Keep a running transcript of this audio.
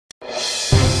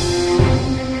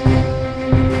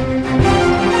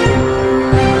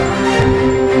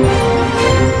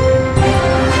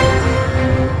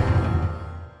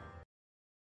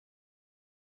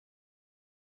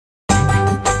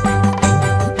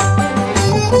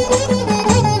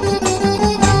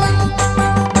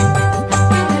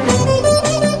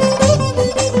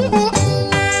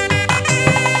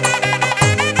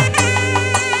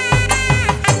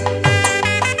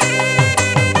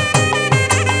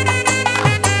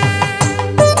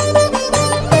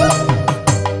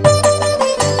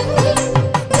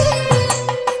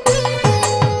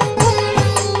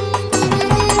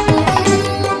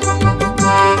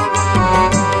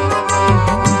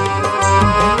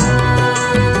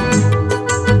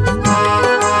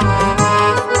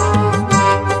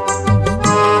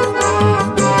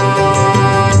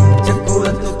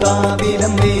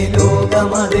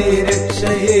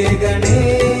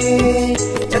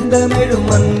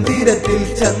മന്ദിരത്തിൽ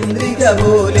ചന്ദ്രിക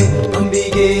പോലെ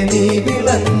അംബികെ നീ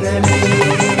വിളങ്ങണേ.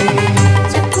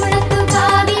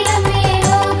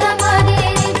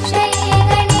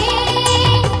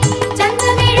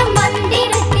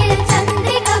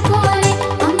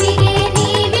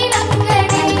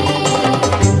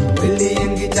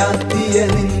 വെള്ളിയങ്കി ചാത്തിയ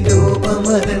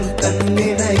നിൻരൂപമതൻ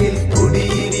കണ്ണിണയിൽ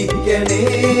കുടിയിരിക്കണേ.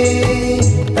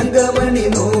 തങ്കമണി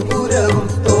നോപുരവും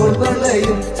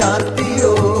തോൾവളയും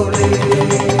ചാർത്തിയോളെ.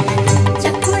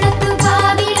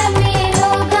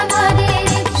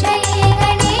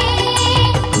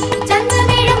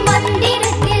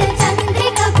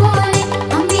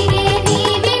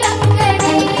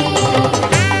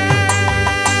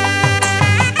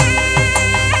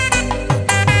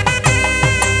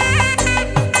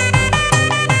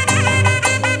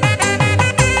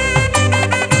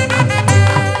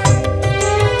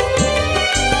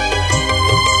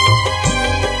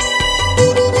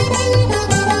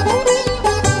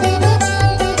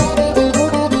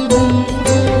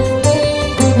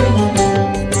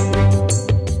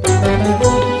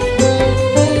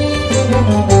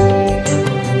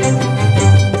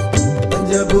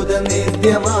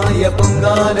 പഞ്ചഭൂതനേദ്യമായ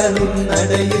പൊങ്കാല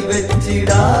നിന്നടയിൽ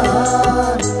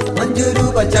വെച്ചിടാൻ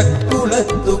മഞ്ജുരൂപ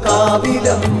ചക്കുളത്തു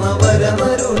കാവിലമ്മ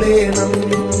വരമരുളേണം.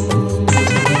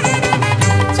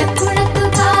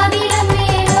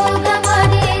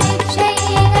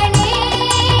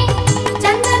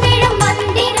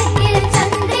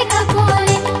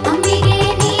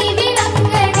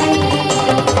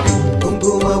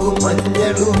 കുങ്കുമവും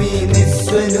മഞ്ഞളുമീ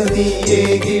നിസ്വനു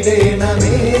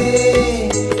നീയേകിടേണമേ.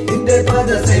 നിന്റെ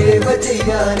പദസേവ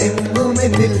ചെയ്യാൻ എന്നും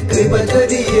എന്നിൽ കൃപ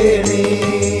ചൊരിയേണേ.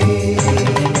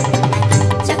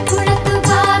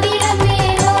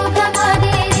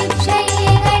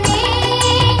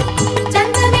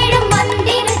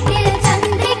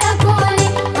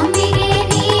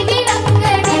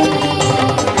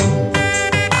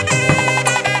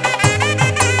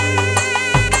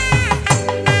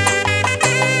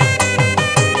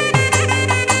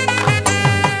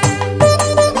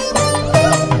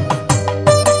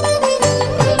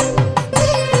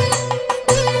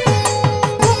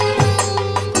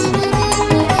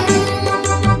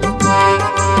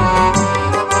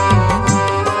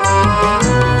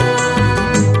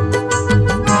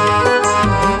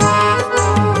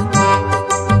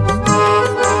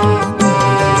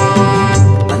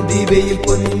 വെയിൽ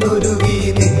പൊന്നുരുകി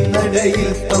നിന്നടയിൽ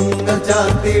തൊങ്ങൽ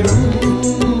ചാത്തിടും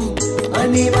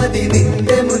അണിമതി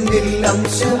നിന്റെ മുന്നിൽ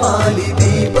അംശമാലി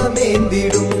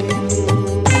ദീപമേന്തിടും.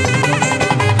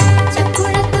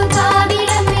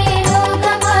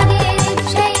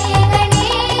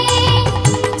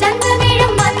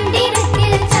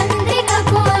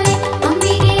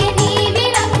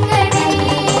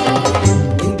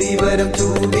 ഇന്ദിവരം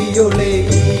ചൂടിയൊളെ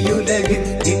ഈ ഉലകിൻ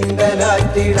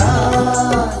ഇണ്ടലാറ്റിടാൻ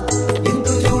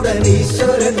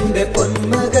ഈശ്വരന്റെ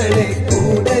പൊന്മകളെ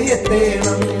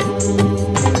കൂടയെത്തേണം.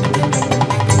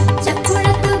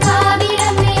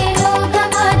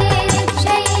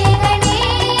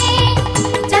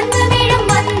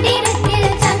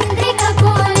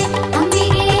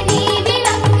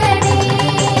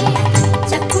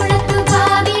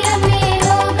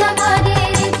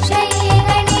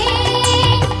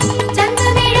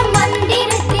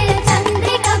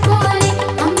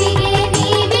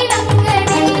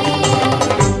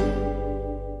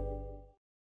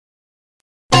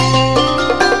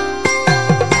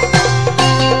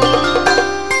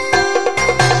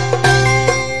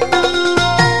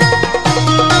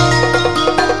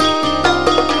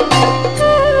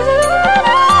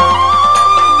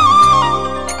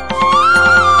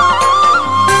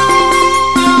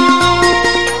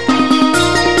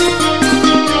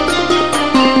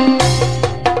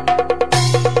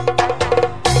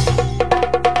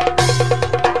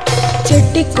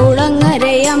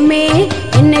 ചെട്ടിക്കുളങ്ങരയമ്മേ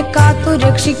എന്നെ കാത്തു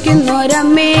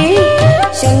രക്ഷിക്കുന്നൊരമ്മേ.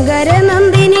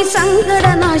 ശങ്കരനന്ദിനി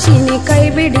സങ്കടനാശിനി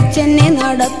കൈപിടിച്ചെന്നെ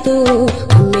നടത്തൂ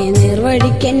അമ്മേ,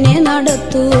 നേർവഴിക്കെന്നെ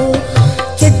നടത്തൂ.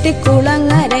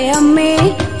 ചെട്ടിക്കുളങ്ങരയമ്മേ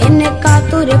എന്നെ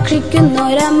കാത്തു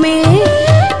രക്ഷിക്കുന്നൊരമ്മേ.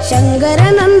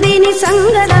 ശങ്കരനന്ദിനി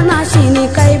സങ്കടനാശിനി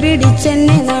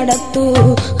കൈപിടിച്ചെന്നെ നടത്തൂ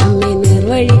അമ്മേ,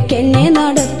 നേർവഴിക്കെന്നെ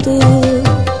നടത്തൂ.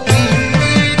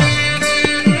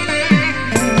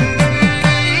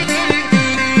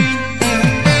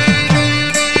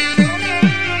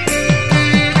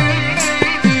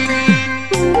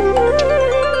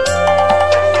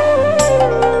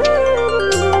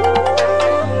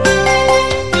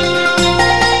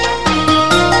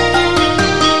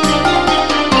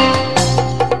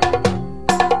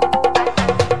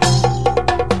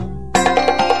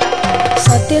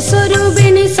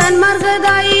 സത്യസ്വരൂപിണി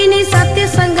സന്മാർഗദായി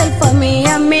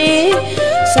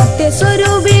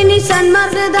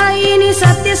സന്മാർഗദായിനി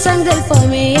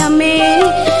സത്യസങ്കല്പമേ അമ്മേ,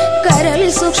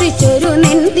 കരളിൽ സൂക്ഷിച്ചൊരു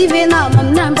നിൻ ദിവ്യനാമം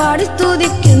ഞാൻ പാടി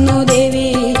സ്തുതിക്കുന്നു ദേവി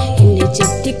എന്റെ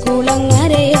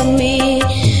ചെട്ടിക്കുളങ്ങരെ അമ്മേ.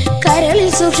 കരളിൽ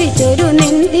സൂക്ഷിച്ചൊരു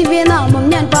നിൻ ദിവ്യനാമം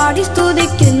ഞാൻ പാടി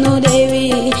സ്തുതിക്കുന്നു ദേവി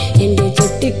എന്റെ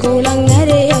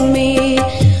ചെട്ടിക്കുളങ്ങരെ അമ്മേ.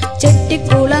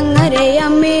 ചെട്ടിക്കുളങ്ങരെ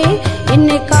അമ്മേ,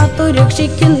 എന്നെ കാത്തു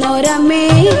രക്ഷിക്കുന്നോരമ്മേ,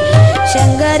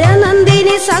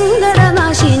 ശങ്കരനന്ദിനി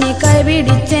സങ്കടനാശിനി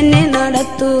കൈപിടിച്ചെന്നെ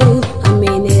നടത്തൂ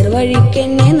അമ്മേ,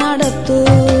 നേർവഴിക്കെന്നെ നടത്തൂ.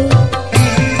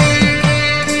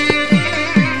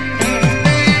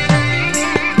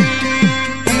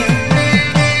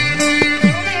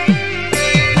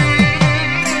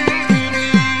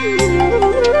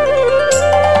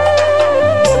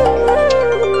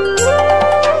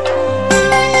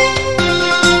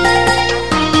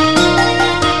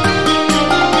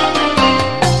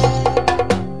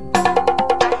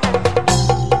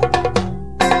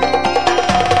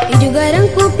 ഇരുകരം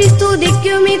കൂപ്പി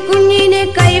സ്തുതിക്കുമീ കുഞ്ഞിനെ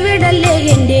കൈവിടല്ലേ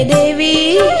എന്റെ ദേവി,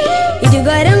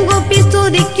 ഇരുകരം കൂപ്പി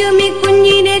സ്തുതിക്കുമീ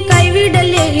കുഞ്ഞിനെ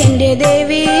കൈവിടല്ലേ എന്റെ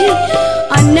ദേവി.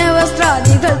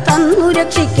 അന്നവസ്ത്രാദികൾ തന്നു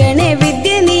രക്ഷിക്കണേ,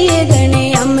 വിദ്യ നീയകണേ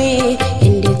അമ്മേ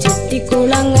എന്റെ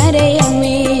ചെട്ടിക്കുളങ്ങരെ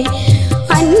അമ്മേ.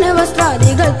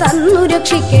 അന്നവസ്ത്രാദികൾ തന്നു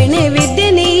രക്ഷിക്കണേ, വിദ്യ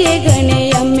നീയകണേ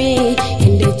അമ്മേ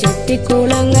എന്റെ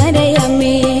ചെട്ടിക്കുളങ്ങരെ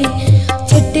അമ്മേ.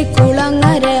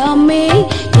 ചെട്ടിക്കുളങ്ങര അമ്മേ,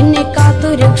 എന്നെ കാത്തു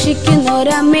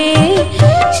രക്ഷിക്കുന്നോരമ്മേ,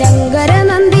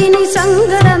 ശങ്കരനന്ദിനി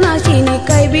സങ്കടനാശിനി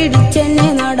കൈപിടിച്ചെന്നെ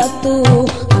നടത്തൂ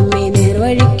അമ്മേ,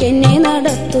 നേർവഴിക്കെന്നെ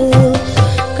നടത്തൂ.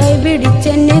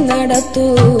 കൈപിടിച്ചെന്നെ നടത്തൂ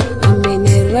അമ്മേ,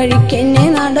 നേർവഴിക്കെന്നെ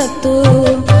നടത്തൂ.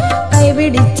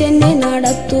 കൈപിടിച്ചെന്നെ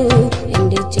നടത്തൂ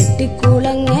എന്റെ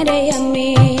ചെട്ടിക്കുളങ്ങര അമ്മേ.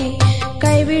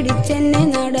 കൈപിടിച്ചെന്നെ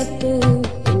നടത്തൂ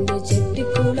എന്റെ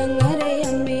ചെട്ടിക്കുളങ്ങര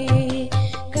അമ്മേ.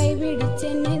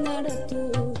 കൈപിടിച്ചെന്നെ നടത്തൂ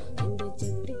എന്റെ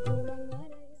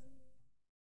ചെട്ടിക്കുളങ്ങര.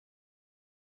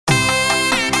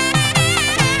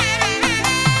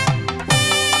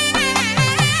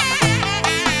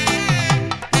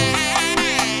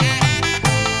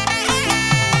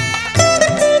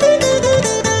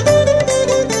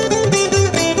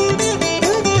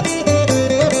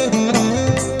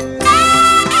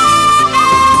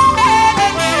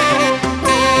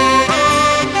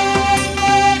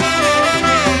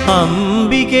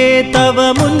 അംബികേ തവ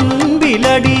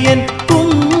മുൻപിലടിയൻ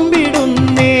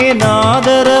കുമ്പിടുന്നേ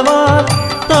നാദരവാൽ,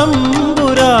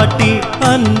 തമ്പുരാട്ടി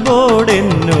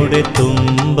അൻപോടെന്നുടെ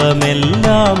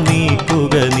തുമ്പമെല്ലാം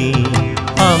നീക്കുക നീ.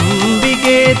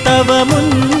 അംബികേ തവ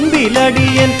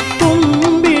മുൻപിലടിയൻ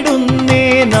കുമ്പിടുന്നേ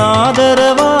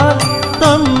നാദരവാൽ,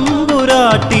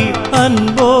 തമ്പുരാട്ടി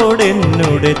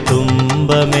അൻപോടെന്നുടെ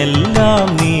തുമ്പമെല്ലാം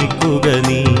നീക്കുക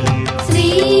നീ. ശ്രീ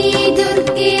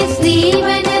ദുർഗേ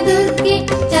ശ്രീവനദുർഗേ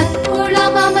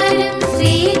ചക്കുളമമരം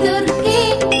ശ്രീ ദുർഗേ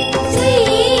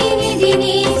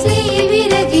ശ്രീനിധിനി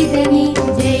ശ്രീവിരജിതനി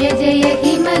ജയ ജയ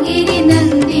ഹിമഗിരി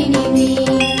നന്ദിനി നീ.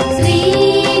 ശ്രീ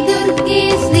ദുർഗേ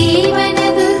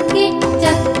ശ്രീവനദുർഗേ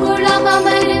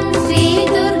ചക്കുളമമരം ശ്രീ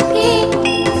ദുർഗേ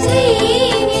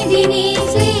ശ്രീനിധിനി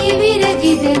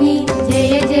ശ്രീവിരജിതനി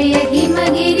ജയ ജയ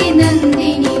ഹിമഗിരി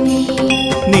നന്ദിനി നീ.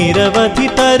 നിരവധി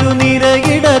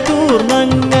തരുനിരയിട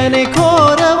തൂർന്നങ്ങനെ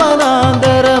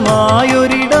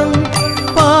ഘോരവനാന്തരമായൊരിടം,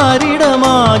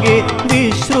 പാരിടമാകെ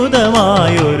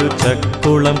വിശ്രുതമായൊരു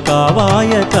ചക്കുളം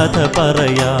കാവായ കഥ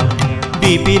പറയാം.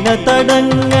 വിപിന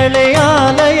തടങ്ങളെ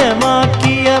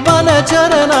ആലയമാക്കിയ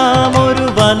വനചരനാമൊരു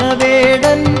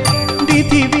വനവേടൻ,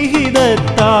 വിധി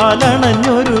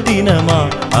വിഹിതത്താലണഞ്ഞൊരു ദിനമാ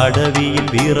അടവിയിൽ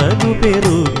വിറകു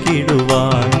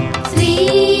പെറുക്കിടുവാൻ. ശ്രീ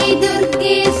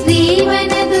ദുർഗേ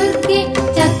ശ്രീവനദുർഗേ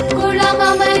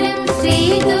ചക്കുളമമരം ശ്രീ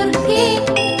ദുർഗേ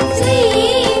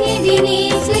ശ്രീനിധിനി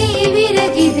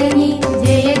ശ്രീവിരജിതനി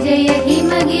ജയ ജയ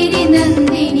ഹിമഗിരി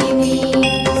നന്ദിനി നീ.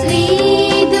 ശ്രീ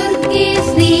ദുർഗേ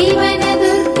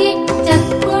ശ്രീവനദുർഗേ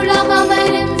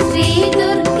ചക്കുളമമരം ശ്രീ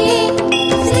ദുർഗേ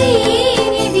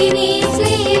ശ്രീനിധിനി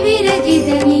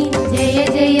ശ്രീവിരജിതനി ജയ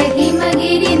ജയ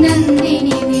ഹിമഗിരി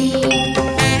നന്ദിനി നീ.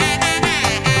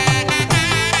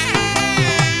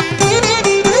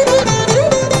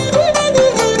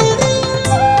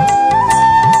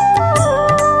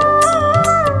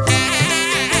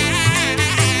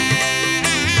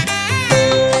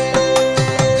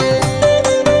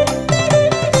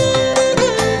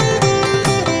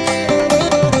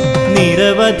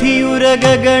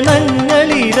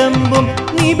 നിരവധിയുരഗണങ്ങളിരമ്പും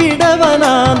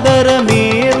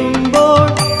നിബിഡവനാന്തരമേറുമ്പോൾ,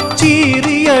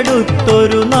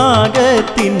 ചീറിയടുത്തൊരു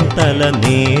നാഗത്തിൻ തല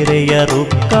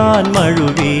നേരെയറുക്കാൻ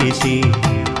മഴുവീശി,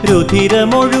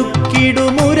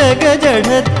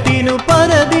 രുധിരമൊഴുക്കിടുമുരഗജഠത്തിനു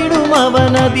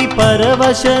പരതിടുമവനതി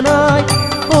പരവശനായി,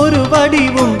 ഒരു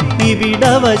വടിവും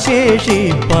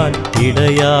ഇവിടവശേഷിപ്പാൻ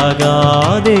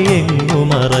ഇടയാകാതെ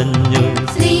എങ്ങുമറഞ്ഞു.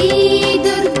 ശ്രീ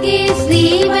ദുർഗേ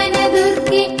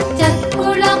ശ്രീവനദുർഗേ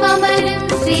ചക്കുളമമരം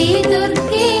ശ്രീ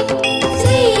ദുർഗേ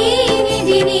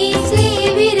ശ്രീനിധിനി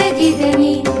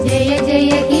ശ്രീവിരജിതനി ജയ ജയ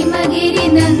ഹിമഗിരി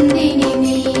നന്ദിനി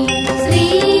നീ. ശ്രീ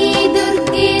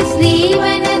ദുർഗേ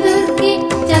ശ്രീവനദുർഗേ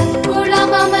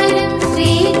ചക്കുളമമരം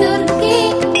ശ്രീ ദുർഗേ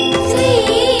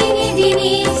ശ്രീനിധിനി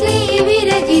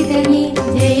ശ്രീവിരജിതനി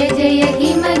ജയ ജയ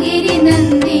ഹിമഗിരി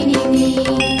നന്ദിനി നീ.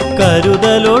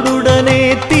 കരുതലൊടുടനെ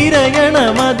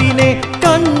തിരയണമതിനെ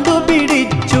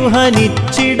കണ്ടുപിടിച്ചു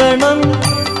ഹനിച്ചിടണം.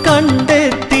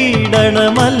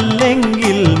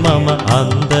 കണ്ടെത്തിയിടണമല്ലെങ്കിൽ മമ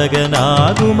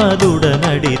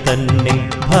അന്തകനാകുമതുടനടി തന്നെ.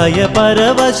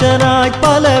 ഭയപരവശനായി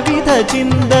പലവിധ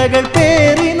ചിന്തകൾ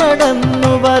പേറി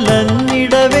നടന്നു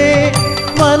വലഞ്ഞിടവേ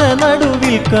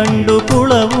വനനടുവിൽ കണ്ടു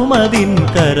കുളവുമതിൻ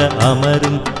കര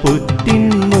അമരും പുറ്റിൻ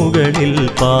മുകളിൽ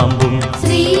പാമ്പും.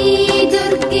 ശ്രീ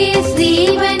ദുർഗേ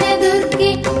ശ്രീവനദുർഗേ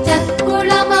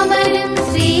ചക്കുളമമരം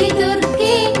ശ്രീ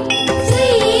ദുർഗേ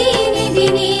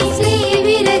ശ്രീനിധിനി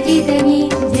ശ്രീവിരജിതനി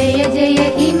ജയ ജയ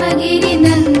ഹിമഗിരി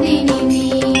നന്ദിനി നീ.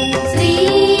 ശ്രീ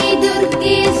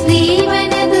ദുർഗേ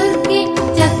ശ്രീവനദുർഗേ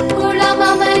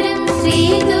ചക്കുളമമരം ശ്രീ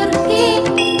ദുർഗേ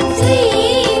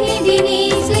ശ്രീനിധിനി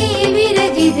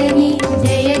ശ്രീവിരജിതനി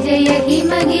ജയ ജയ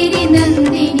ഹിമഗിരി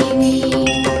നന്ദിനി നീ.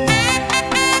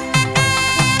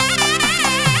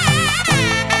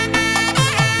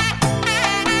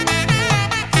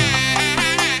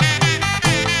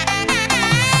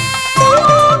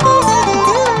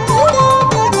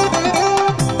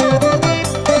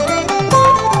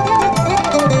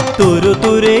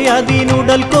 തുരുതുരെ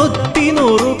അതിനുടൽ കൊത്തി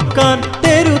നുറുക്കാൻ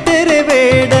തെരുതെരെ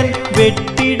വേടൻ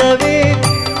വെട്ടിടവേ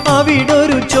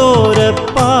അവിടൊരു ചോരപ്പാടല്ലാതെ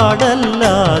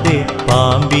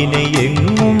പാമ്പിനെ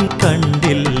എങ്ങും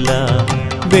കണ്ടില്ല.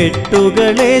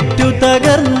 വെട്ടുകളേറ്റു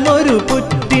തകർന്നൊരു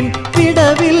പുറ്റിൻ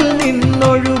വിടവിൽ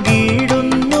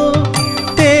നിന്നൊഴുകിയിടുന്നു.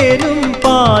 തേനും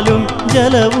പാലും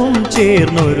ജലവും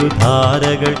ചേർന്നൊരു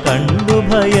ധാരകൾ കണ്ടു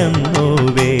ഭയന്നു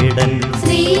വേടൻ.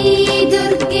 ശ്രീ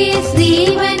ദുർഗേ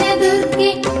ശ്രീവനദുർഗേ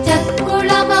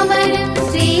ചക്കുളമമരം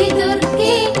ശ്രീ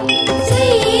ദുർഗേ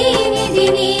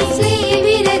ശ്രീനിധിനി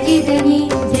ശ്രീവിരജിതനി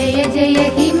ജയ ജയ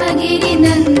ഹിമഗിരി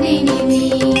നന്ദിനി നീ.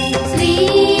 ശ്രീ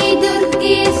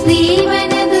ദുർഗേ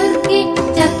ശ്രീവനദുർഗേ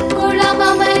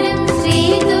ചക്കുളമമരം ശ്രീ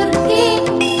ദുർഗേ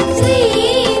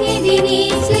ശ്രീനിധിനി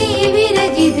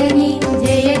ശ്രീവിരജിതനി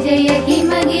ജയ ജയ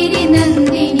ഹിമഗിരി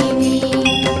നന്ദിനി നീ.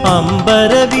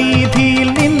 അമ്പരവീഥിയിൽ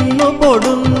നിന്നു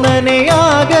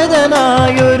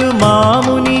പൊടുന്നനെയാഗതനായൊരു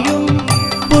മാമുനിയും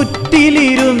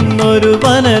പുറ്റിലിരുന്നൊരു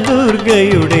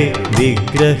വനദുർഗയുടെ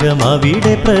വിഗ്രഹം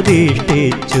അവിടെ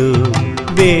പ്രതിഷ്ഠിച്ചു.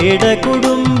 വേട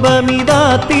കുടുംബമിതാ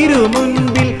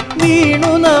തിരുമുൻപിൽ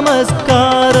വീണു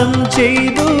നമസ്കാരം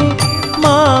ചെയ്തു.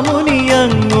 മാമുനി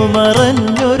അങ്ങു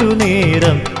മറഞ്ഞൊരു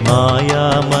നേരം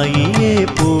മായാമയിയെ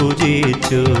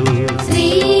പൂജിച്ചു. ശ്രീ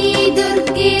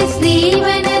ദുർഗേ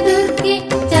ശ്രീവനദുർഗേ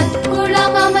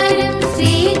ചക്കുളമമരം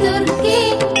ശ്രീ ദുർഗേ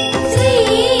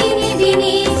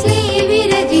ശ്രീനിധിനി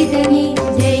ശ്രീവിരജിതനി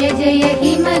ജയ ജയ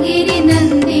ഹിമഗിരി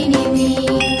നന്ദിനി നീ.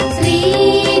 ശ്രീ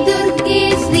ദുർഗേ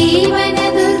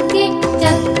ശ്രീവനദുർഗേ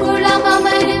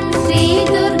ചക്കുളമമരം ശ്രീ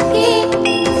ദുർഗേ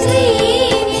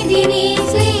ശ്രീനിധിനി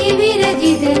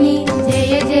ശ്രീവിരജിതനി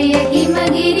ജയ ജയ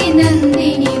ഹിമഗിരി നന്ദിനി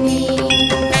നീ.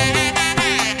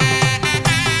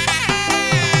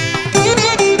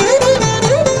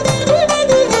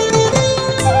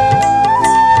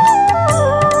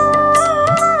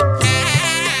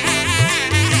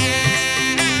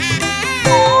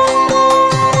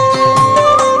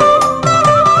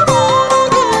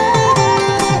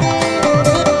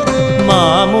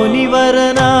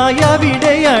 മാമുനിവരനായ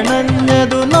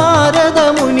അവിടെയണഞ്ഞതു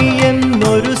നാരദമുനി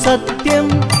എന്നൊരു സത്യം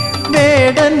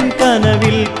വേടൻ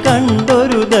കനവിൽ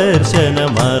കണ്ടൊരു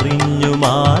ദർശനമറിഞ്ഞു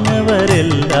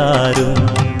മാനവരെല്ലാരും.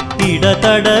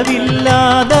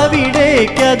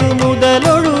 ഇടതടവില്ലാതവിടേക്കതു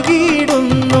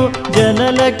മുതലൊഴുകിയിടുന്നു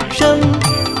ജനലക്ഷം.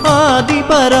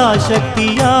 ആദിപരാശക്തിയാവന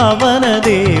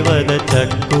ദേവത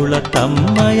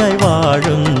ചക്കുളത്തമ്മയായി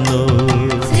വാഴുന്നു.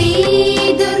 ശ്രീ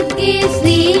ദുർഗേ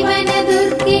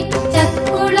ശ്രീവനദുർഗേ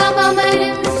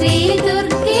ചക്കുളമമരം ശ്രീ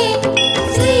ദുർഗേ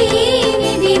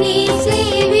ശ്രീനിധിനി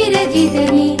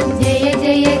ശ്രീവിരജിതനി ജയ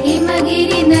ജയ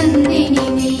ഹിമഗിരി നന്ദിനി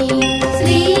നീ.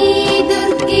 ശ്രീ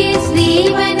ദുർഗേ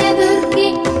ശ്രീവനദുർഗേ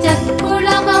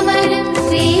ചക്കുളമമരം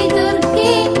ശ്രീ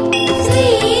ദുർഗേ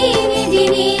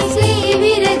ശ്രീനിധിനി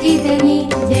ശ്രീവിരജിതനി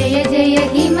ജയ ജയ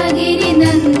ഹിമഗിരി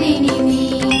നന്ദിനി നീ.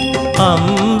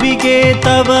 അംബികേ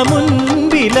തവ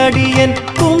മുൻപിലടിയൻ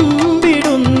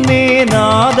കുമ്പിടുന്നേ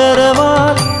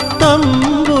നാദരവാൽ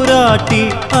തമ്പുരാ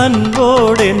തമ്പുരാട്ടി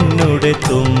അൻപോടെന്നുടെ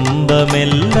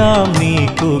തുമ്പമെല്ലാം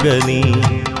നീക്കുക നീ.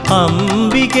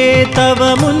 അംബികേ തവ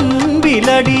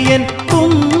മുൻപിലടിയൻ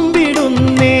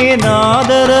കുമ്പിടുന്നേ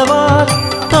നാദരവാ.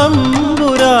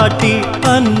 തമ്പുരാട്ടി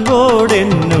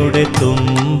അൻപോടെന്നുടെ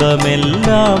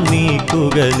തുമ്പമെല്ലാം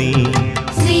നീക്കുക നീ.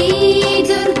 ശ്രീ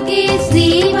ദുർഗേ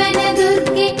ശ്രീവന